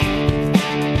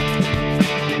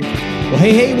Well,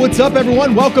 hey, what's up,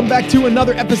 everyone? Welcome back to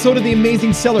another episode of the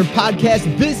Amazing Seller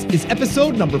Podcast. This is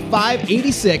episode number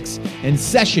 586 and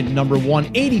session number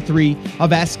 183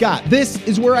 of Ask Scott. This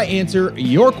is where I answer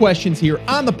your questions here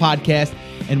on the podcast,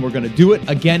 and we're going to do it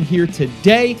again here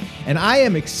today. And I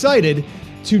am excited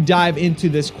to dive into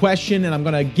this question, and I'm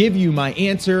going to give you my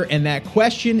answer. And that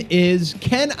question is,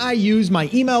 can I use my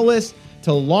email list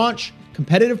to launch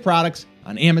competitive products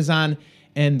on Amazon?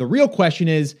 And the real question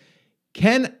is,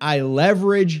 can I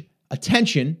leverage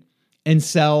attention and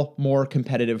sell more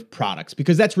competitive products?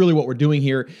 Because that's really what we're doing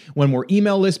here when we're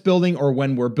email list building, or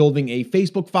when we're building a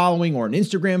Facebook following or an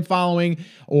Instagram following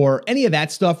or any of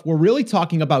that stuff. We're really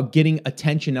talking about getting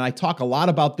attention. And I talk a lot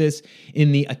about this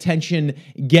in the attention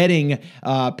getting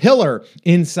pillar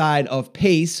inside of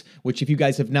PACE, which if you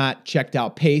guys have not checked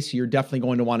out PACE, you're definitely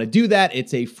going to want to do that.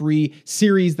 It's a free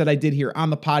series that I did here on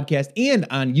the podcast and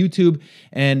on YouTube.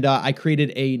 And I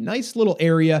created a nice little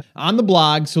area on the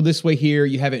blog. So this way here,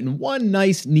 you have it in one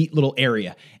nice, neat little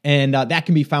area. And that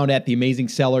can be found at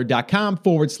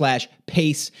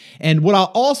theamazingseller.com/PACE. And what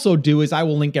I'll also do is I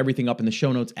will link everything up in the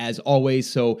show notes as always.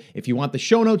 So if you want the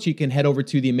show notes, you can head over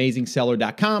to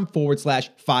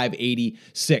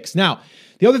theamazingseller.com/586. Now,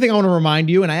 the other thing I want to remind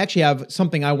you, and I actually have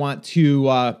something I want to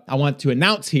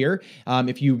announce here.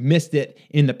 If you missed it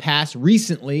in the past,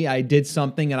 recently I did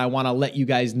something and I want to let you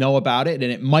guys know about it,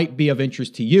 and it might be of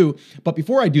interest to you. But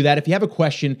before I do that, if you have a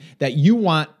question that you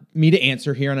want me to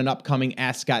answer here in an upcoming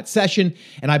Ask Scott session.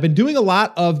 And I've been doing a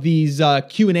lot of these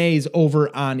Q&As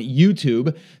over on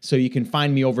YouTube, so you can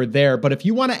find me over there. But if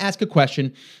you want to ask a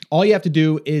question, all you have to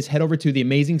do is head over to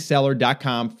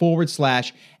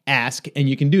theamazingseller.com/ask, and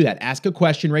you can do that. Ask a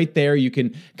question right there. You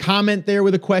can comment there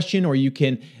with a question, or you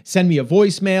can send me a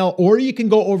voicemail, or you can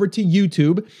go over to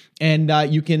YouTube and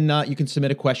you can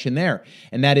submit a question there.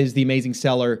 And that is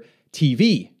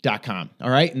theamazingsellertv.com. All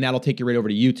right. And that'll take you right over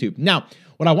to YouTube. Now,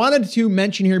 what I wanted to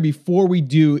mention here before we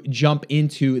do jump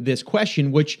into this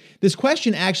question, which this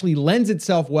question actually lends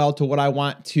itself well to what I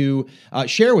want to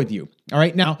share with you. All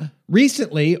right. Now,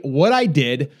 recently, what I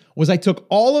did was I took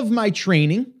all of my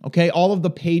training, all of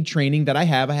the paid training that I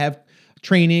have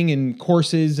training and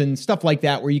courses and stuff like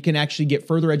that, where you can actually get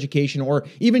further education or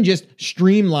even just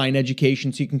streamline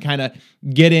education so you can kind of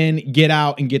get in, get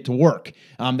out, and get to work.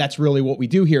 That's really what we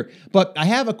do here. But I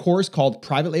have a course called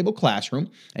Private Label Classroom,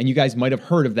 and you guys might have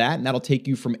heard of that, and that'll take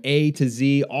you from A to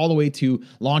Z all the way to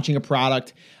launching a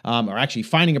product, or actually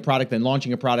finding a product, then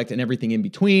launching a product, and everything in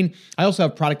between. I also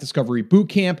have Product Discovery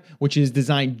Bootcamp, which is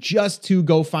designed just to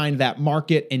go find that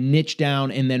market and niche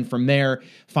down, and then from there,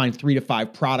 find 3 to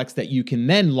 5 products that you can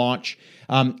then launch.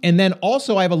 And then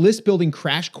also I have a list building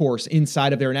crash course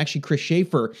inside of there. And actually Chris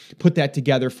Schaefer put that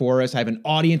together for us. I have an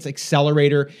audience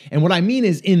accelerator. And what I mean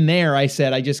is in there, I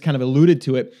just kind of alluded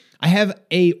to it. I have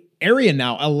a area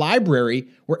now, a library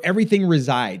where everything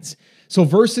resides. So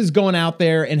versus going out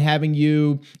there and having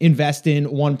you invest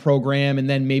in one program and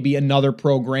then maybe another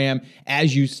program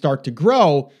as you start to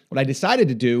grow, what I decided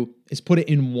to do is put it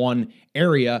in one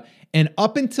area. And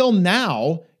up until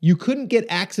now, you couldn't get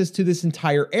access to this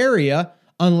entire area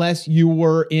unless you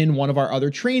were in one of our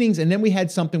other trainings. And then we had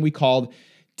something we called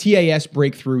TAS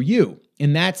Breakthrough You.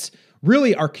 And that's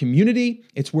really our community.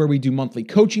 It's where we do monthly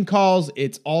coaching calls.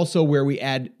 It's also where we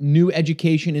add new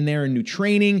education in there and new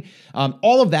training,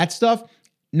 all of that stuff.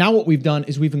 Now what we've done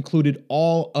is we've included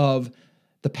all of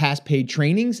the past paid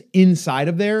trainings inside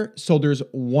of there. So there's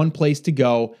one place to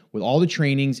go with all the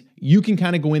trainings. You can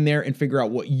kind of go in there and figure out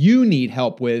what you need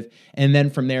help with. And then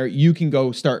from there, you can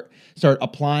go start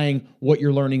applying what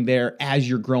you're learning there as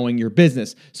you're growing your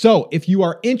business. So if you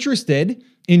are interested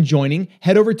in joining,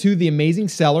 head over to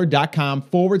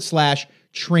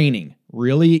theamazingseller.com/training.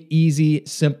 Really easy,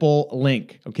 simple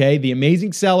link.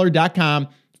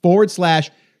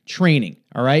 theamazingseller.com/training.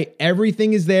 All right.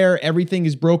 Everything is there. Everything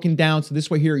is broken down. So this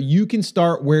way here, you can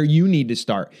start where you need to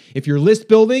start. If you're list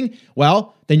building,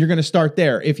 well, then you're going to start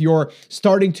there. If you're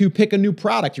starting to pick a new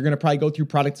product, you're going to probably go through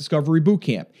Product Discovery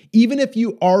Bootcamp. Even if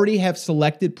you already have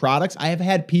selected products, I have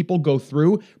had people go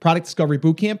through Product Discovery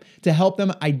Bootcamp to help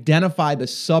them identify the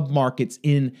sub-markets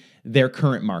in their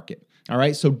current market. All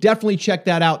right. So definitely check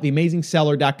that out.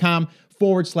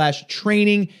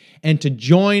 theamazingseller.com/training. And to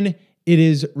join, it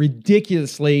is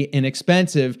ridiculously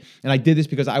inexpensive. And I did this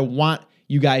because I want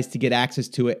you guys to get access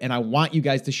to it. And I want you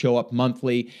guys to show up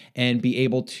monthly and be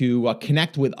able to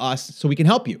connect with us so we can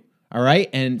help you. All right.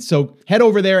 And so head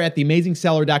over there at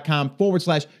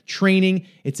theamazingseller.com/training.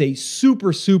 It's a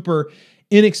super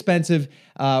inexpensive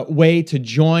way to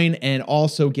join and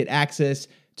also get access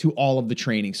to all of the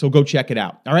training. So go check it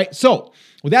out. All right. So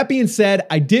with that being said,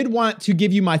 I did want to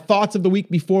give you my thoughts of the week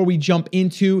before we jump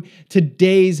into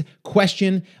today's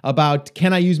question about,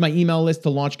 can I use my email list to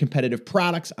launch competitive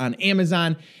products on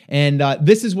Amazon? And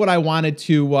this is what I wanted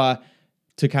to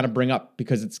kind of bring up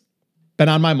because it's been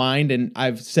on my mind, and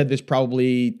I've said this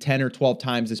probably 10 or 12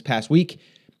 times this past week.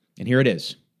 And here it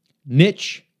is.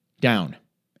 Niche down.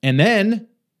 And then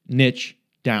niche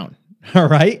down. All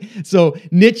right. So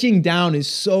niching down is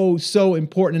so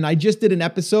important. And I just did an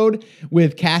episode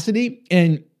with Cassidy,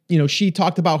 and she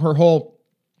talked about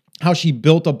how she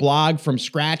built a blog from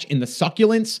scratch in the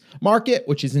succulents market,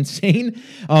 which is insane.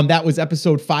 That was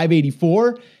episode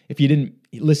 584. If you didn't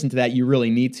listen to that, you really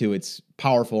need to. It's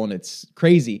powerful and it's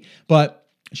crazy. But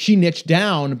she niched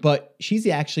down, but she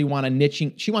wants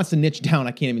to niche down.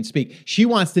 I can't even speak. She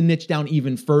wants to niche down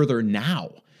even further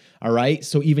now. All right.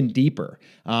 So even deeper.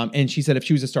 And she said if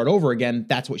she was to start over again,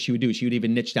 that's what she would do. She would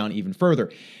even niche down even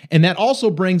further. And that also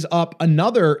brings up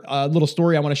another little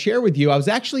story I want to share with you. I was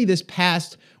actually this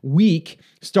past week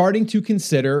starting to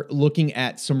consider looking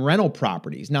at some rental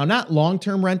properties. Now, not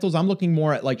long-term rentals. I'm looking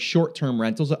more at like short-term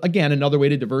rentals. Again, another way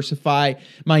to diversify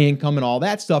my income and all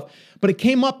that stuff. But it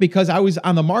came up because I was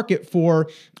on the market for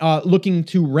looking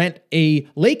to rent a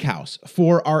lake house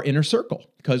for our inner circle,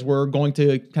 because we're going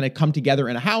to kind of come together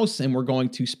in a house and we're going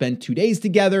to spend 2 days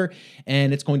together,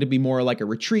 and it's going to be more like a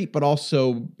retreat, but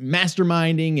also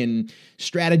masterminding and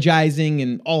strategizing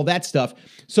and all that stuff.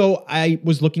 So I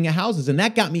was looking at houses, and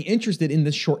that got me interested in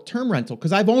this short-term rental,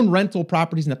 because I've owned rental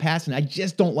properties in the past and I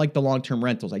just don't like the long-term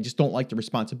rentals. I just don't like the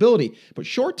responsibility. But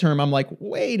short-term, I'm like,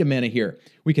 wait a minute here.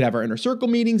 We could have our inner circle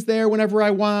meetings there whenever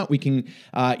I want. We can,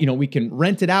 we can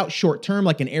rent it out short-term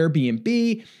like an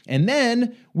Airbnb, and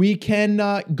then we can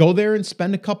go there and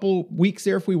spend a couple weeks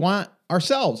there if we want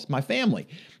ourselves, my family,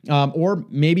 or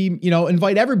maybe,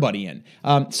 invite everybody in.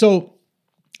 So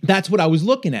that's what I was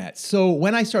looking at. So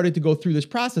when I started to go through this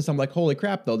process, I'm like, holy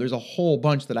crap, though, there's a whole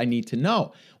bunch that I need to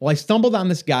know. Well, I stumbled on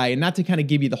this guy, and not to kind of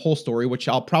give you the whole story, which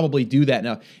I'll probably do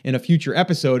that in a future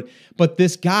episode, but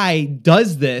this guy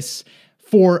does this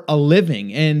for a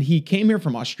living. And he came here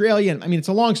from Australia. And I mean, it's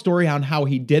a long story on how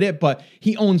he did it, but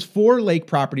he owns 4 lake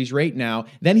properties right now.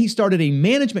 Then he started a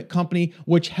management company,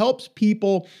 which helps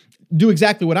people do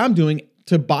exactly what I'm doing,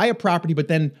 to buy a property, but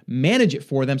then manage it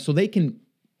for them so they can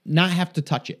not have to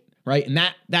touch it. Right. And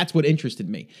that's what interested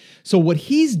me. So what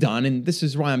he's done, and this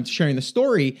is why I'm sharing the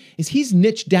story, is he's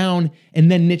niched down and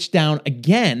then niched down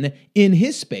again in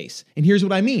his space. And here's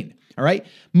what I mean. All right.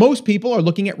 Most people are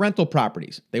looking at rental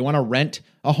properties. They want to rent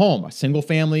a home, a single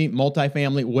family,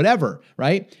 multifamily, whatever.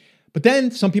 Right. But then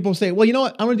some people say, well, you know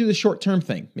what? I want to do the short-term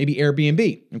thing, maybe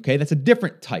Airbnb. Okay. That's a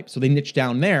different type. So they niche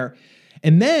down there.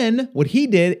 And then what he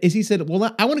did is he said,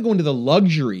 well, I want to go into the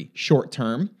luxury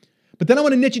short-term, but then I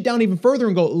want to niche it down even further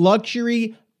and go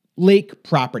luxury lake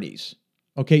properties.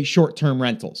 Okay. Short-term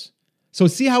rentals. So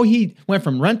see how he went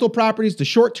from rental properties to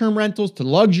short-term rentals to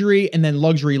luxury and then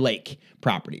luxury lake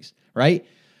properties, right?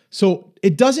 So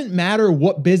it doesn't matter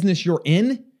what business you're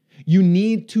in, you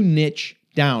need to niche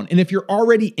down. And if you're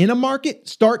already in a market,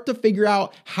 start to figure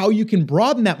out how you can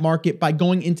broaden that market by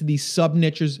going into these sub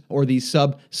niches or these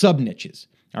sub niches.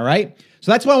 All right.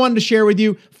 So that's what I wanted to share with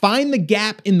you. Find the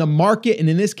gap in the market. And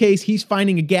in this case, he's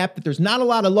finding a gap that there's not a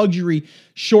lot of luxury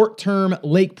short-term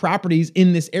lake properties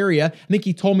in this area. I think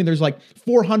he told me there's like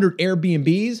 400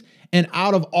 Airbnbs. And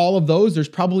out of all of those, there's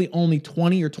probably only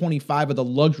 20 or 25 of the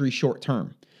luxury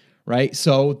short-term, right?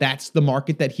 So that's the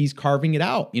market that he's carving it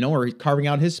out, or he's carving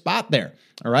out his spot there.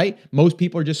 All right. Most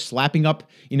people are just slapping up,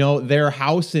 their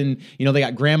house and, they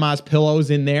got grandma's pillows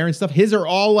in there and stuff. His are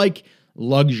all like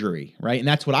luxury, right? And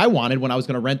that's what I wanted when I was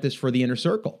going to rent this for the inner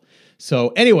circle. So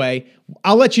anyway,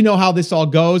 I'll let you know how this all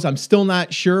goes. I'm still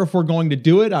not sure if we're going to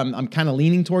do it. I'm kind of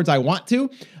leaning towards I want to.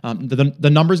 The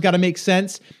numbers got to make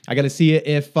sense. I got to see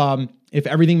if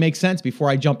everything makes sense before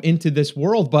I jump into this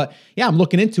world. But yeah, I'm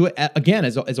looking into it again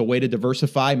as a way to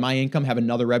diversify my income, have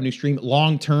another revenue stream,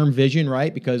 long-term vision,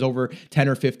 right? Because over 10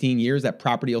 or 15 years, that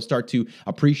property will start to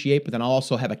appreciate, but then I'll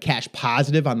also have a cash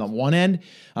positive on the one end.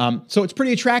 So it's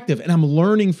pretty attractive. And I'm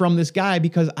learning from this guy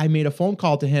because I made a phone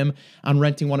call to him on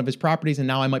renting one of his properties. And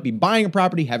now I might be buying a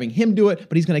property, having him do it,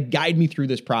 but he's going to guide me through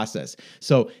this process.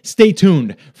 So stay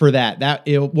tuned for that. That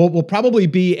will probably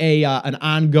be an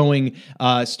ongoing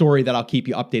story that I'll keep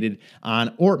you updated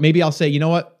on, or maybe I'll say, you know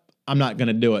what? I'm not going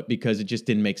to do it because it just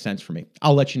didn't make sense for me.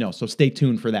 I'll let you know. So stay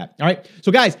tuned for that. All right.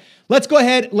 So guys, let's go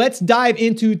ahead. Let's dive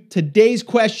into today's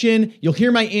question. You'll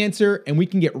hear my answer and we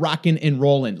can get rocking and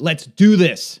rolling. Let's do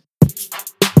this.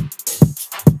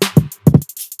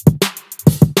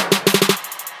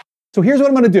 So here's what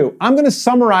I'm going to do. I'm going to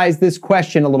summarize this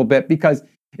question a little bit because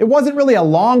it wasn't really a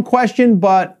long question,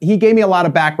 but he gave me a lot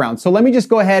of background. So let me just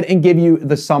go ahead and give you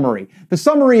the summary. The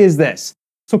summary is this.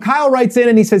 So Kyle writes in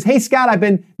and he says, hey, Scott, I've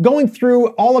been going through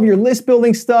all of your list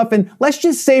building stuff. And let's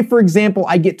just say, for example,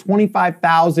 I get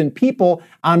 25,000 people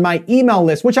on my email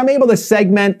list, which I'm able to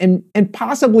segment and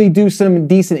possibly do some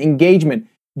decent engagement.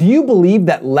 Do you believe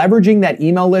that leveraging that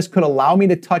email list could allow me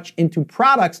to touch into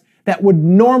products that would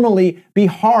normally be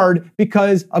hard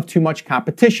because of too much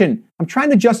competition? I'm trying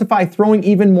to justify throwing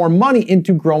even more money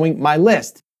into growing my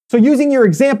list. So using your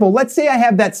example, let's say I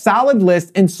have that solid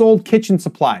list and sold kitchen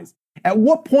supplies. At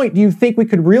what point do you think we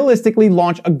could realistically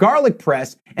launch a garlic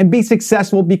press and be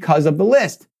successful because of the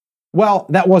list? Well,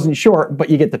 that wasn't short, but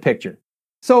you get the picture.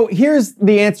 So here's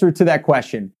the answer to that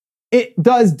question. It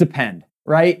does depend,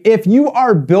 right? If you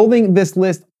are building this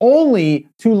list only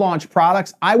to launch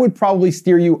products, I would probably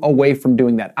steer you away from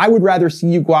doing that. I would rather see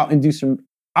you go out and do some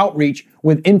outreach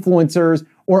with influencers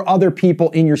or other people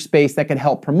in your space that can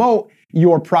help promote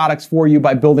your products for you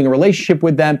by building a relationship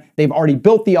with them. They've already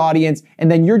built the audience, and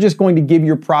then you're just going to give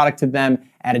your product to them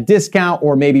at a discount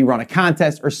or maybe run a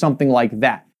contest or something like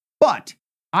that. But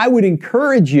I would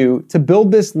encourage you to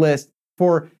build this list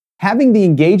for having the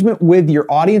engagement with your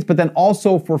audience, but then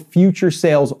also for future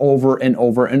sales over and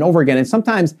over and over again. And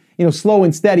sometimes, slow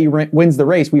and steady wins the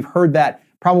race. We've heard that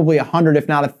probably 100, if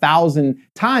not 1,000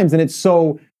 times, and it's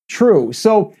so true.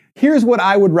 So here's what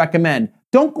I would recommend.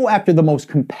 Don't go after the most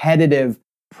competitive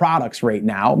products right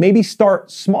now. Maybe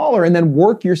start smaller and then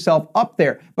work yourself up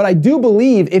there. But I do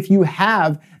believe if you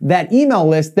have that email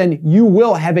list, then you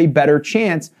will have a better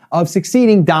chance of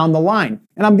succeeding down the line.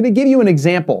 And I'm going to give you an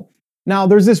example. Now,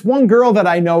 there's this one girl that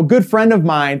I know, a good friend of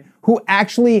mine, who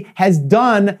actually has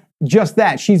done just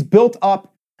that. She's built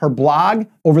up her blog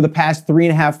over the past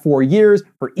 3.5, 4 years,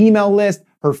 her email list,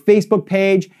 her Facebook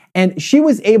page, and she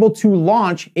was able to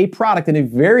launch a product in a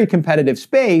very competitive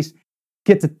space,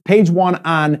 get to page 1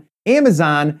 on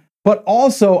Amazon, but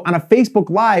also on a Facebook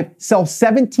Live, sell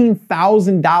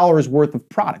 $17,000 worth of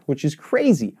product, which is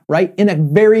crazy, right? In a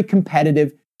very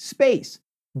competitive space.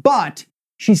 But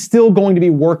she's still going to be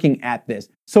working at this.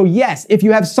 So yes, if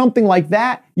you have something like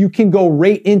that, you can go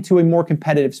right into a more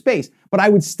competitive space. But I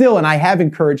would still, and I have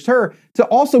encouraged her, to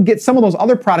also get some of those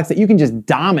other products that you can just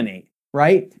dominate,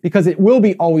 right? Because it will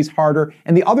be always harder.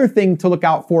 And the other thing to look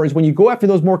out for is when you go after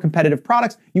those more competitive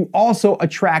products, you also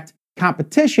attract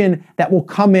competition that will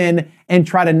come in and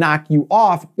try to knock you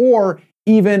off, or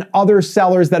even other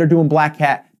sellers that are doing black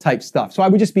hat type stuff. So I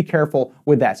would just be careful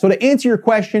with that. So to answer your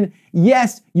question,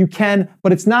 yes, you can,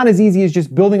 but it's not as easy as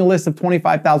just building a list of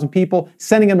 25,000 people,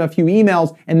 sending them a few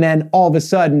emails, and then all of a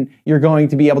sudden you're going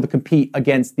to be able to compete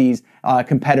against these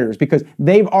competitors, because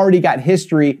they've already got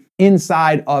history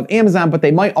inside of Amazon, but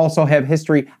they might also have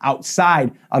history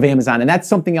outside of Amazon. And that's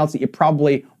something else that you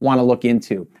probably want to look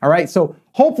into. All right. So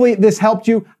hopefully this helped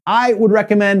you. I would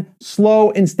recommend slow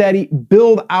and steady,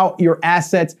 build out your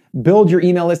assets, build your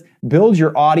email list, build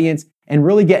your audience, and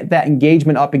really get that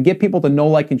engagement up and get people to know,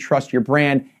 like, and trust your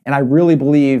brand. And I really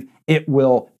believe it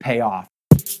will pay off.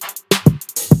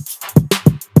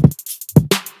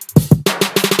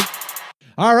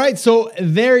 All right, so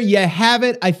there you have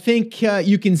it. I think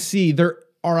you can see there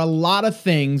are a lot of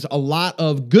things, a lot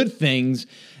of good things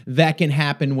that can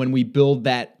happen when we build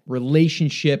that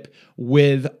relationship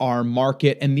with our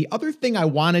market. And the other thing I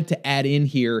wanted to add in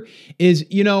here is,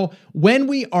 when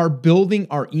we are building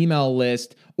our email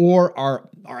list or our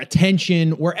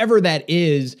attention, wherever that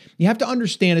is, you have to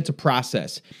understand it's a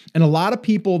process. And a lot of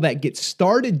people that get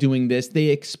started doing this, they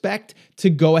expect to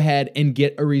go ahead and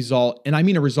get a result. And I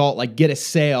mean a result like get a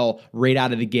sale right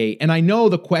out of the gate. And I know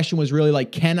the question was really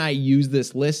like, can I use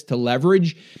this list to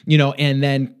leverage, and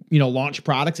then, launch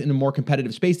products in a more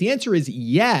competitive space? The answer is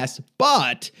yes,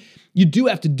 but you do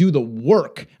have to do the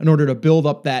work in order to build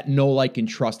up that know, like, and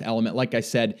trust element, like I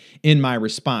said in my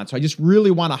response. So I just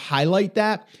really want to highlight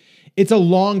that. It's a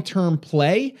long-term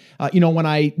play. When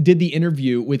I did the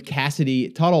interview with Cassidy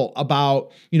Tuttle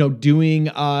about, doing,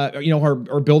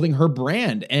 her building her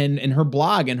brand and her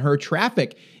blog and her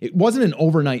traffic, it wasn't an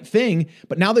overnight thing.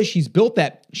 But now that she's built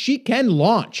that, she can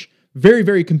launch very,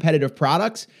 very competitive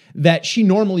products that she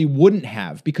normally wouldn't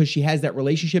have, because she has that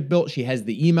relationship built. She has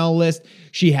the email list.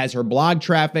 She has her blog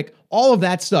traffic, all of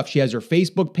that stuff. She has her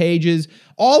Facebook pages,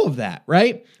 all of that,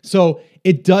 right? So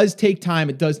it does take time.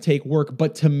 It does take work.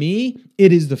 But to me,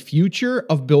 it is the future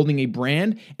of building a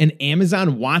brand, and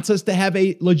Amazon wants us to have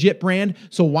a legit brand.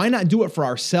 So why not do it for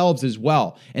ourselves as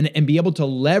well and be able to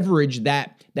leverage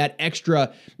that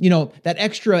extra, that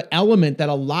extra element that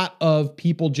a lot of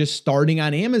people just starting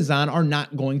on Amazon are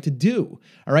not going to do.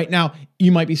 All right. Now,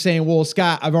 you might be saying, well,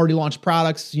 Scott, I've already launched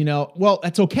products, well,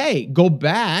 that's okay. Go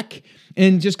back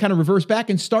and just kind of reverse back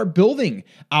and start building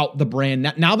out the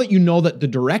brand. Now that you know that the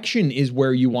direction is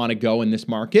where you want to go in this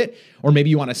market, or maybe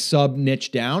you want to sub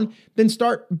niche down, then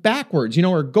start backwards,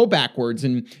 or go backwards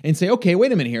and say, okay,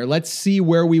 wait a minute here. Let's see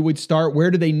where we would start. Where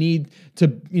do they need to,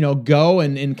 go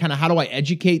and kind of how do I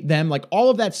educate them? Like all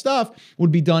of that stuff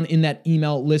would be done in that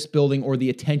email list building or the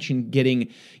attention getting,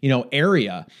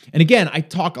 area. And again, I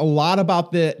talk a lot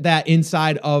about that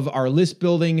inside of our list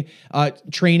building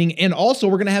training. And also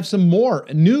we're going to have some more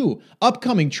new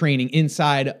upcoming training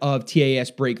inside of TAS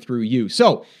Breakthrough You.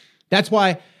 So that's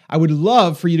why I would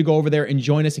love for you to go over there and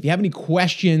join us. If you have any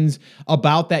questions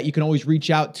about that, you can always reach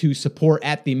out to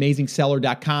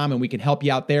support@theamazingseller.com and we can help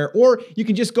you out there. Or you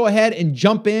can just go ahead and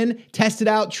jump in, test it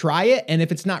out, try it. And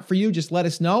if it's not for you, just let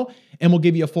us know and we'll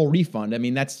give you a full refund. I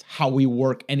mean, that's how we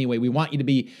work anyway. We want you to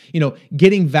be,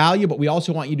 getting value, but we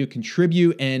also want you to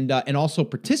contribute and also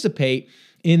participate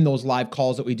in those live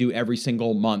calls that we do every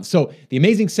single month. So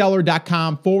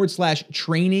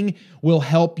theamazingseller.com/training will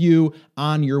help you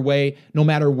on your way, no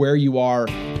matter where you are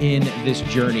in this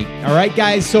journey. All right,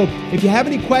 guys. So if you have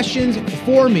any questions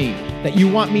for me that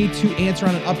you want me to answer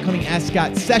on an upcoming Ask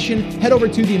Scott session, head over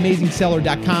to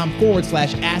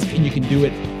theamazingseller.com/ask and you can do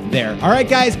it there. All right,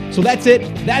 guys. So that's it.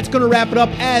 That's going to wrap it up.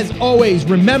 As always,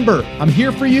 remember, I'm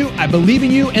here for you. I believe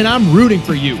in you and I'm rooting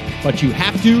for you. But you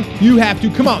have to.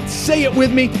 Come on, say it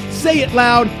with me. Say it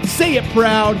loud. Say it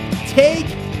proud. Take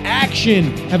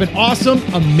action. Have an awesome,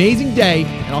 amazing day.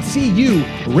 And I'll see you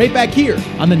right back here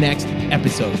on the next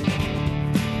episode.